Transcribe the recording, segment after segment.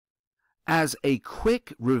As a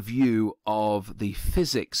quick review of the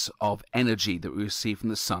physics of energy that we receive from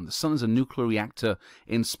the sun is a nuclear reactor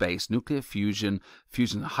in space, nuclear fusion,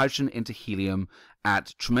 fusing hydrogen into helium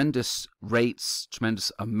at tremendous rates,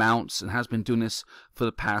 tremendous amounts, and has been doing this for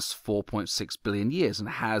the past 4.6 billion years, and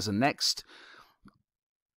has a next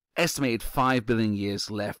estimated 5 billion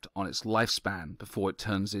years left on its lifespan before it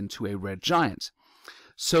turns into a red giant.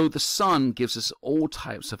 So the sun gives us all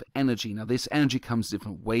types of energy. Now this energy comes in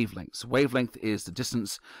different wavelengths. Wavelength is the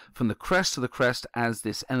distance from the crest to the crest as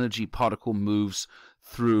this energy particle moves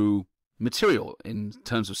through material. In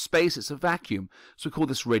terms of space, it's a vacuum. So we call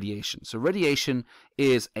this radiation. So radiation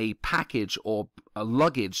is a package or a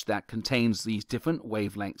luggage that contains these different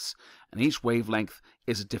wavelengths, and each wavelength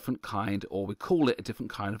is a different kind, or we call it a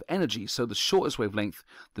different kind of energy. So the shortest wavelength,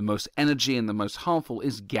 the most energy and the most harmful,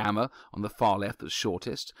 is gamma on the far left, the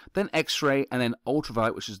shortest, then X-ray, and then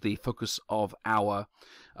ultraviolet, which is the focus of our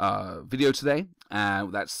video today.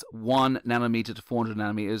 That's 1 nanometer to 400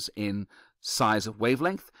 nanometers in size of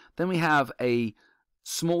wavelength. Then we have a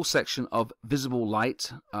small section of visible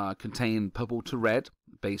light containing purple to red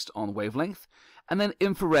based on wavelength, and then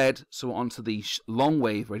infrared, so onto the long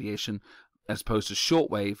wave radiation as opposed to short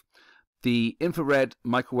wave. The infrared,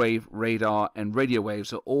 microwave, radar, and radio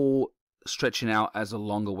waves are all stretching out as a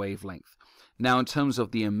longer wavelength. Now in terms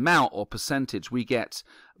of the amount or percentage, we get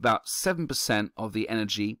about 7% of the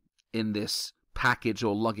energy in this package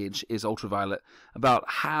or luggage is ultraviolet. About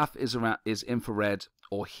half is infrared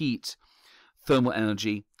or heat, thermal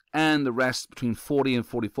energy, and the rest, between 40 and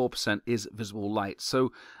 44%, is visible light.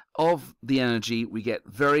 So of the energy, we get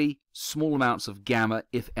very small amounts of gamma,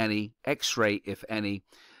 if any, X-ray, if any,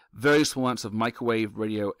 very small amounts of microwave,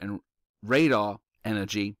 radio, and radar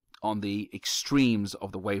energy on the extremes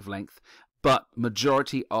of the wavelength, but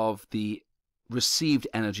majority of the received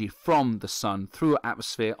energy from the sun through our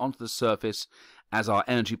atmosphere onto the surface as our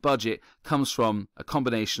energy budget comes from a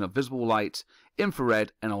combination of visible light,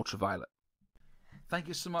 infrared, and ultraviolet. Thank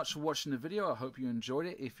you so much for watching the video. I hope you enjoyed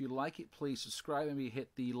it. If you like it, please subscribe and maybe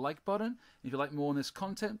hit the like button. If you like more on this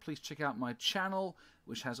content, please check out my channel,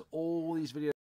 which has all these videos